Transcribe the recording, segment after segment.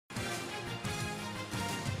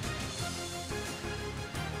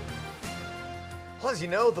Well, as you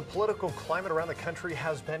know, the political climate around the country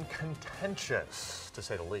has been contentious, to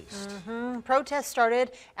say the least. Protests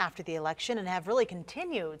started after the election and have really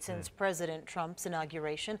continued since President Trump's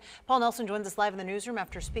inauguration. Paul Nelson joins us live in the newsroom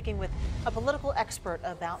after speaking with a political expert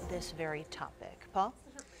about this very topic. Paul?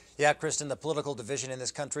 Yeah, Kristen, the political division in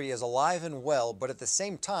this country is alive and well, but at the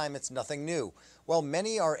same time, it's nothing new. While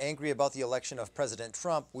many are angry about the election of President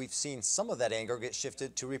Trump, we've seen some of that anger get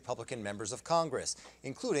shifted to Republican members of Congress,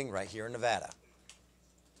 including right here in Nevada.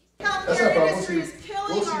 Healthcare industry is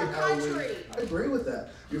killing our country. I agree with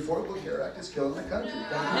that. The Affordable Care Act is killing the country.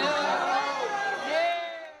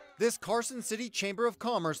 This Carson City Chamber of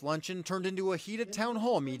Commerce luncheon turned into a heated town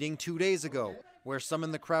hall meeting 2 days ago, where some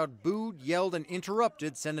in the crowd booed, yelled, and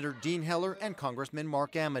interrupted Senator Dean Heller and Congressman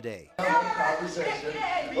Mark Amadei.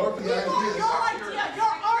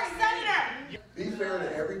 Be fair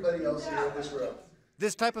to everybody else here in this room.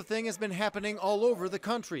 This type of thing has been happening all over the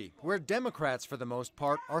country, where Democrats, for the most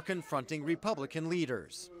part, are confronting Republican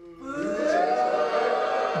leaders.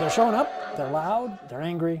 They're showing up, they're loud, they're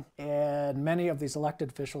angry, and many of these elected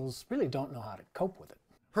officials really don't know how to cope with it.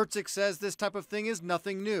 Herzig says this type of thing is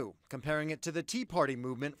nothing new, comparing it to the Tea Party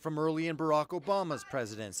movement from early in Barack Obama's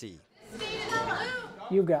presidency.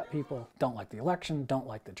 You've got people don't like the election, don't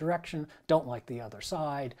like the direction, don't like the other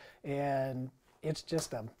side, and it's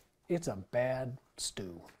just it's a bad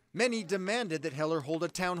stew. Many demanded that Heller hold a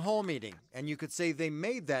town hall meeting, and you could say they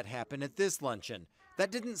made that happen at this luncheon.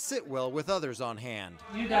 That didn't sit well with others on hand.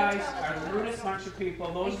 You guys are the rudest bunch of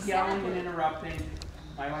people, those yelling and interrupting.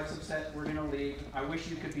 My wife's upset, we're gonna leave. I wish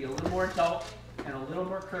you could be a little more adult and a little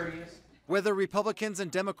more courteous. Whether Republicans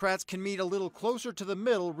and Democrats can meet a little closer to the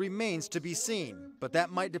middle remains to be seen, but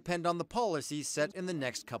that might depend on the policies set in the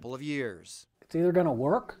next couple of years. It's either going to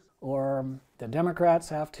work, or the Democrats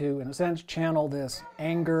have to, in a sense, channel this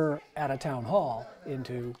anger at a town hall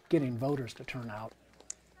into getting voters to turn out.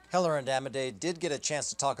 Heller and Amadei did get a chance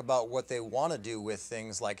to talk about what they want to do with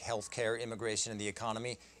things like health care, immigration, and the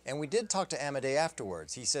economy. And we did talk to Amadei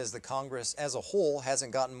afterwards. He says the Congress as a whole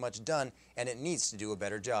hasn't gotten much done, and it needs to do a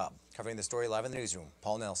better job. Covering the story live in the newsroom,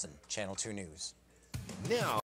 Paul Nelson, Channel 2 News. Now.